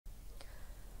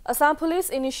Assam police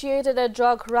initiated a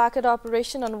drug racket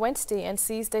operation on Wednesday and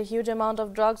seized a huge amount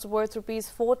of drugs worth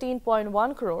Rs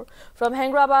 14.1 crore from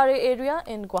Hengrabari area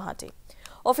in Guwahati.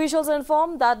 Officials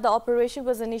informed that the operation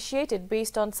was initiated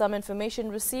based on some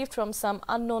information received from some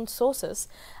unknown sources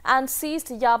and seized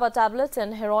Yaba tablets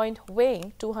and Heroine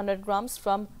weighing 200 grams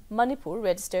from Manipur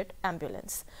registered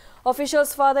ambulance.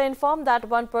 Officials further informed that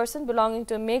one person belonging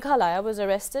to Meghalaya was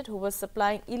arrested who was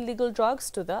supplying illegal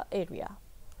drugs to the area.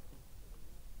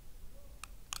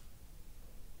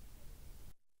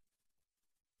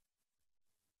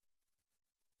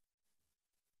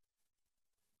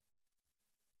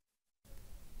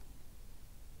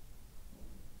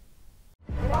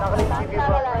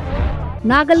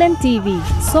 Nagaland TV,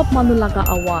 Sop Manulaga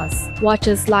Awas. Watch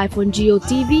us live on Geo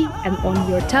TV and on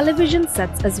your television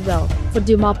sets as well. For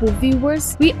Dimapur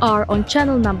viewers, we are on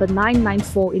channel number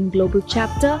 994 in Global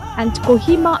Chapter, and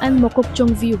Kohima and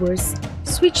Mokokchung viewers,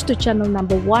 switch to channel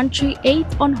number 138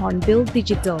 on Hornbill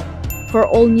Digital. For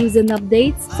all news and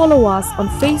updates, follow us on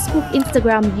Facebook,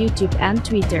 Instagram, YouTube and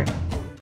Twitter.